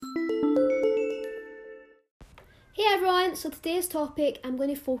Hey everyone, so today's topic I'm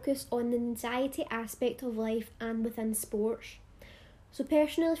going to focus on the anxiety aspect of life and within sports. So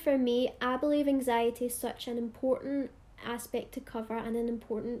personally for me, I believe anxiety is such an important aspect to cover and an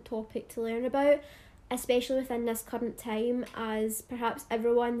important topic to learn about, especially within this current time, as perhaps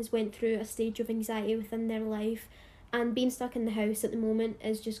everyone has went through a stage of anxiety within their life, and being stuck in the house at the moment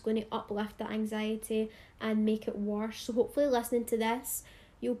is just going to uplift that anxiety and make it worse. So hopefully listening to this,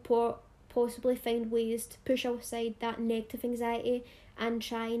 you'll possibly find ways to push aside that negative anxiety and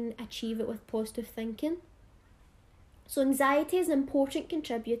try and achieve it with positive thinking. So anxiety is an important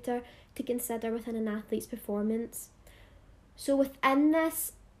contributor to consider within an athlete's performance. So within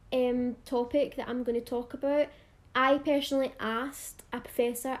this topic that I'm going to talk about, I personally asked a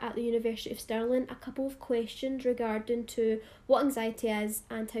professor at the University of Stirling a couple of questions regarding to what anxiety is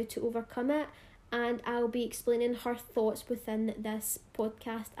and how to overcome it, and I'll be explaining her thoughts within this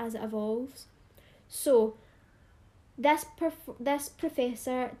podcast as it evolves. So, this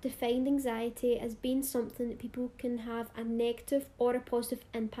professor defined anxiety as being something that people can have a negative or a positive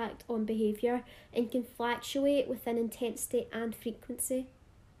impact on behaviour and can fluctuate within intensity and frequency.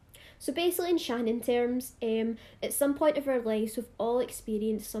 So basically in Shannon terms, at some point of our lives we've all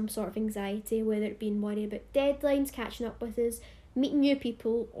experienced some sort of anxiety, whether it be worrying about deadlines catching up with us, meeting new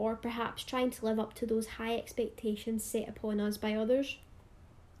people, or perhaps trying to live up to those high expectations set upon us by others.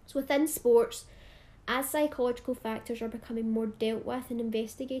 So within sports, as psychological factors are becoming more dealt with and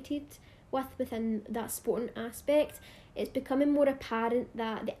investigated within that sporting aspect, it's becoming more apparent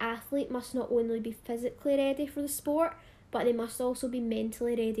that the athlete must not only be physically ready for the sport, but they must also be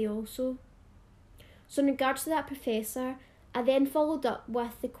mentally ready also. So in regards to that professor, I then followed up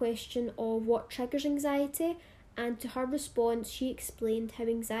with the question of what triggers anxiety, and to her response she explained how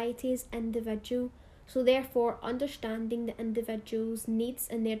anxiety is individual, so therefore understanding the individual's needs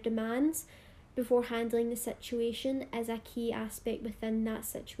and their demands before handling the situation is a key aspect within that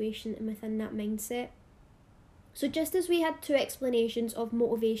situation and within that mindset. So just as we had two explanations of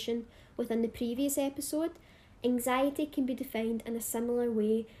motivation within the previous episode, anxiety can be defined in a similar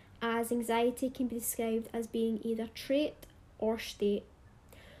way, as anxiety can be described as being either trait or state.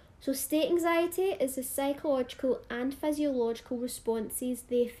 So state anxiety is the psychological and physiological responses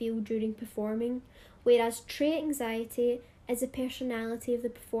they feel during performing, whereas trait anxiety is the personality of the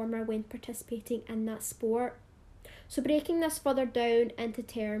performer when participating in that sport. So breaking this further down into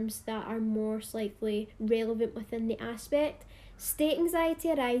terms that are more likely relevant within the aspect, state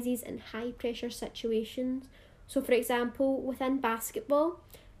anxiety arises in high pressure situations. So for example, within basketball,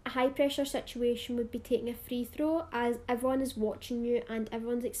 a high pressure situation would be taking a free throw, as everyone is watching you and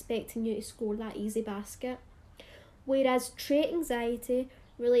everyone's expecting you to score that easy basket. Whereas trait anxiety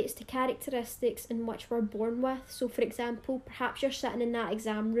relates to characteristics in which we're born with. So for example, perhaps you're sitting in that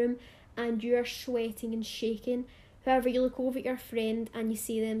exam room and you're sweating and shaking. However, you look over at your friend and you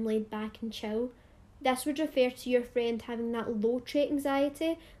see them laid back and chill. This would refer to your friend having that low trait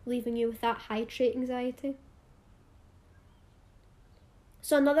anxiety, leaving you with that high trait anxiety.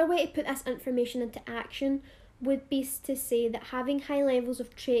 So another way to put this information into action would be to say that having high levels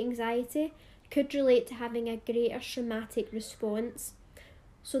of trait anxiety could relate to having a greater somatic response.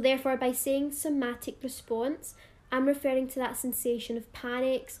 So therefore, by saying somatic response, I'm referring to that sensation of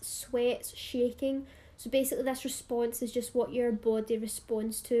panics, sweats, shaking. So basically this response is just what your body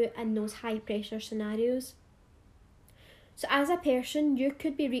responds to in those high pressure scenarios. So as a person, you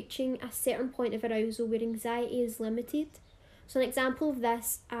could be reaching a certain point of arousal where anxiety is limited. So an example of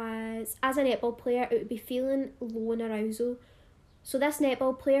this as a netball player, it would be feeling low in arousal. So this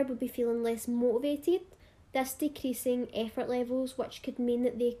netball player would be feeling less motivated, this decreasing effort levels, which could mean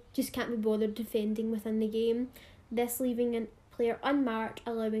that they just can't be bothered defending within the game, this leaving a player unmarked,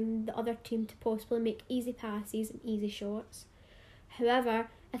 allowing the other team to possibly make easy passes and easy shots. However,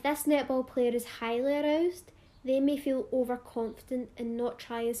 if this netball player is highly aroused, they may feel overconfident and not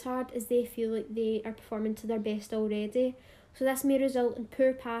try as hard as they feel like they are performing to their best already. So this may result in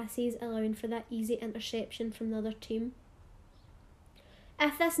poor passes, allowing for that easy interception from the other team.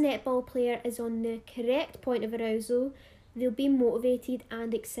 If this netball player is on the correct point of arousal, they'll be motivated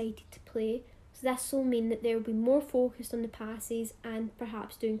and excited to play. So this will mean that they'll be more focused on the passes and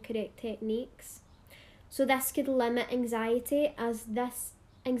perhaps doing correct techniques. So this could limit anxiety, as this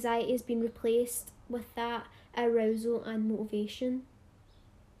anxiety has been replaced with that arousal and motivation.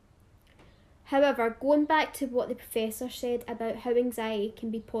 However, going back to what the professor said about how anxiety can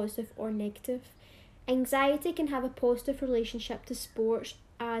be positive or negative, anxiety can have a positive relationship to sports,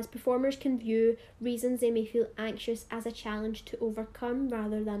 as performers can view reasons they may feel anxious as a challenge to overcome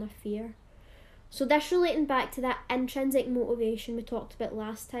rather than a fear. So this relating back to that intrinsic motivation we talked about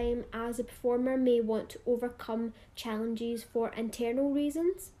last time, as a performer may want to overcome challenges for internal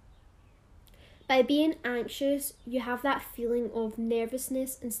reasons. By being anxious, you have that feeling of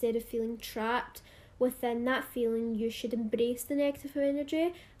nervousness instead of feeling trapped. Within that feeling, you should embrace the negative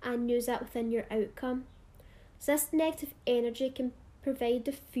energy and use that within your outcome. So this negative energy can provide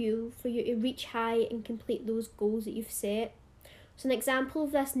the fuel for you to reach high and complete those goals that you've set. So an example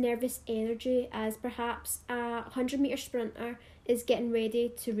of this nervous energy is perhaps a 100-metre sprinter is getting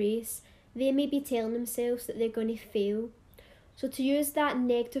ready to race. They may be telling themselves that they're going to fail. So to use that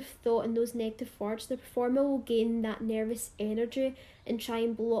negative thought and those negative words, the performer will gain that nervous energy and try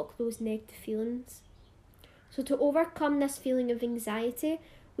and block those negative feelings. So to overcome this feeling of anxiety,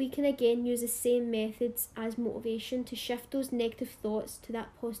 we can again use the same methods as motivation to shift those negative thoughts to that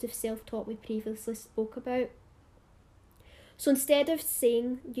positive self-talk we previously spoke about. So instead of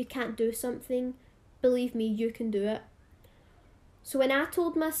saying you can't do something, believe me, you can do it. So when I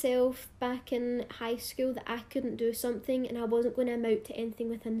told myself back in high school that I couldn't do something and I wasn't going to amount to anything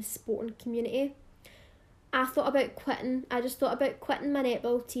within the sporting community, I thought about quitting. I just thought about quitting my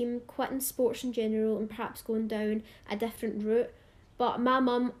netball team, quitting sports in general, and perhaps going down a different route. But my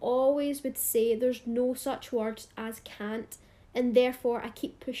mum always would say there's no such words as can't, and therefore I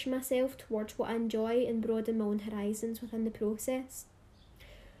keep pushing myself towards what I enjoy and broaden my own horizons within the process.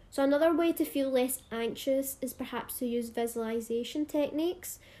 So another way to feel less anxious is perhaps to use visualization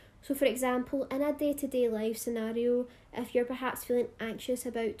techniques. So for example, in a day-to-day life scenario, if you're perhaps feeling anxious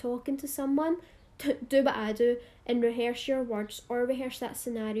about talking to someone, do what I do and rehearse your words or rehearse that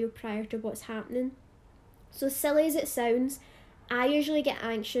scenario prior to what's happening. So silly as it sounds, I usually get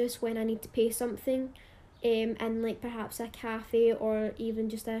anxious when I need to pay something in like perhaps a cafe or even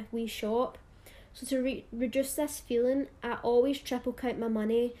just a wee shop. So to reduce this feeling, I always triple count my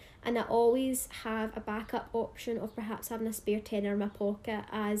money, and I always have a backup option of perhaps having a spare tenner in my pocket,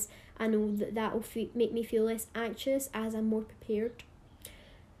 as I know that will make me feel less anxious as I'm more prepared.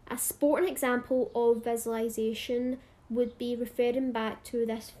 A sporting example of visualization would be referring back to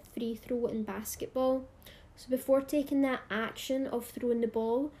this free throw in basketball. So before taking that action of throwing the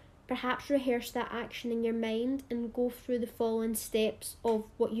ball, perhaps rehearse that action in your mind and go through the following steps of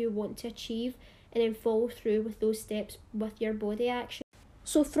what you want to achieve, and then follow through with those steps with your body action.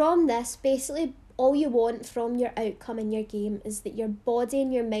 So from this, basically all you want from your outcome in your game is that your body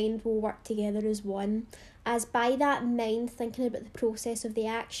and your mind will work together as one, as by that mind thinking about the process of the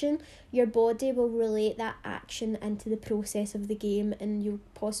action, your body will relate that action into the process of the game, and you'll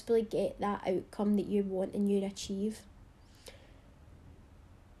possibly get that outcome that you want and you achieve.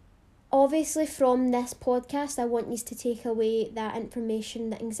 Obviously from this podcast, I want you to take away that information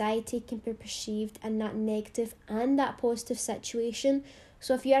that anxiety can be perceived in that negative and that positive situation.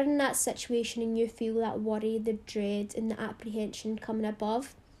 So if you're in that situation and you feel that worry, the dread and the apprehension coming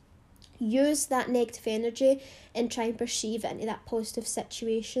above, use that negative energy and try and perceive it into that positive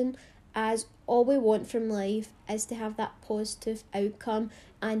situation, as all we want from life is to have that positive outcome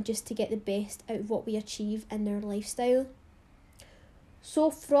and just to get the best out of what we achieve in our lifestyle.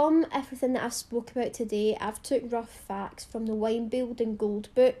 So from everything that I've spoke about today, I've took rough facts from the Weinberg and Gould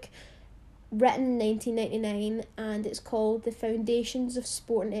book, written in 1999, and it's called The Foundations of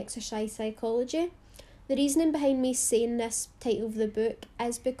Sport and Exercise Psychology. The reasoning behind me saying this title of the book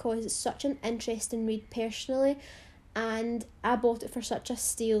is because it's such an interesting read personally, and I bought it for such a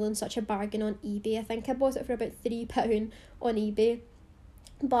steal and such a bargain on eBay. I think I bought it for about £3 on eBay.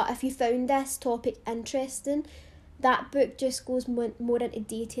 But if you found this topic interesting, that book just goes more into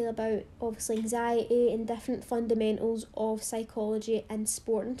detail about obviously anxiety and different fundamentals of psychology in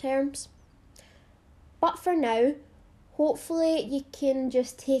sporting terms. But for now, hopefully you can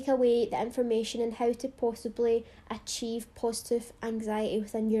just take away the information on how to possibly achieve positive anxiety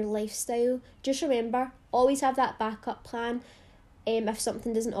within your lifestyle. Just remember, always have that backup plan if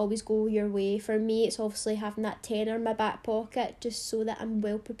something doesn't always go your way. For me, it's obviously having that tenner in my back pocket just so that I'm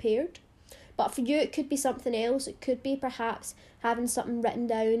well prepared. But for you, it could be something else. It could be perhaps having something written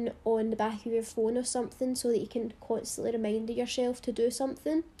down on the back of your phone or something so that you can constantly remind yourself to do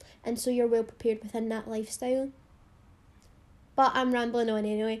something, and so you're well prepared within that lifestyle. But I'm rambling on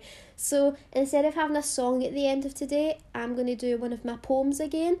anyway. So instead of having a song at the end of today, I'm going to do one of my poems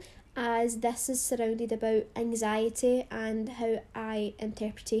again, as this is surrounded about anxiety and how I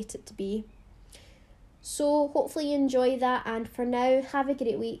interpret it to be. So hopefully you enjoy that, and for now, have a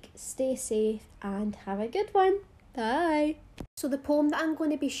great week, stay safe and have a good one. Bye. So the poem that I'm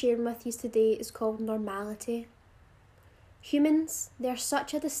going to be sharing with you today is called Normality. Humans, they are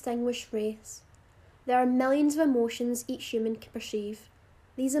such a distinguished race. There are millions of emotions each human can perceive.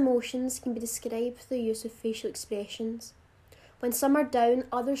 These emotions can be described through the use of facial expressions. When some are down,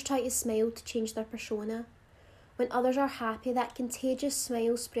 others try to smile to change their persona. When others are happy, that contagious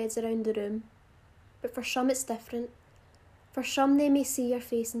smile spreads around the room. But for some it's different. For some, they may see your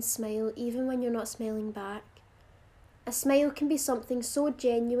face and smile even when you're not smiling back. A smile can be something so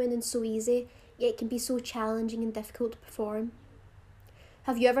genuine and so easy, yet it can be so challenging and difficult to perform.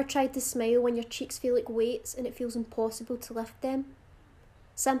 Have you ever tried to smile when your cheeks feel like weights and it feels impossible to lift them?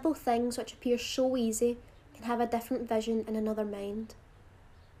 Simple things which appear so easy can have a different vision in another mind.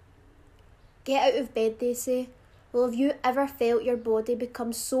 Get out of bed, they say. Well, have you ever felt your body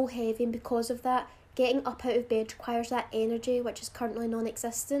become so heavy, and because of that, getting up out of bed requires that energy which is currently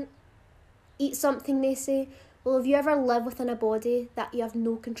non-existent? Eat something, they say. Well, have you ever lived within a body that you have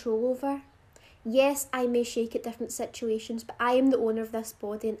no control over? Yes, I may shake at different situations, but I am the owner of this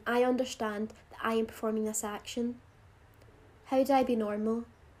body and I understand that I am performing this action. How do I be normal?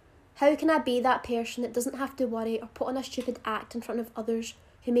 How can I be that person that doesn't have to worry or put on a stupid act in front of others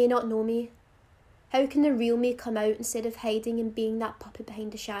who may not know me? How can the real me come out instead of hiding and being that puppet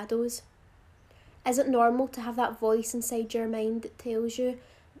behind the shadows? Is it normal to have that voice inside your mind that tells you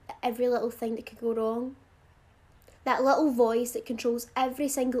every little thing that could go wrong? That little voice that controls every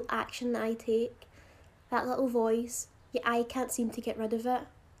single action that I take. That little voice, yet I can't seem to get rid of it.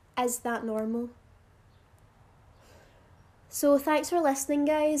 Is that normal? So thanks for listening,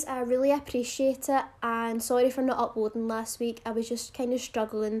 guys. I really appreciate it, and sorry for not uploading last week. I was just kind of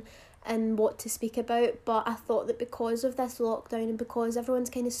struggling in what to speak about, but I thought that because of this lockdown and because everyone's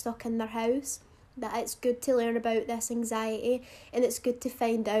kind of stuck in their house, that it's good to learn about this anxiety, and it's good to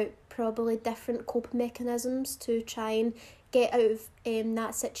find out probably different coping mechanisms to try and get out of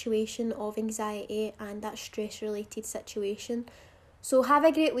that situation of anxiety and that stress related situation. So have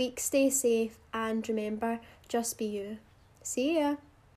a great week, stay safe, and remember, just be you. See ya.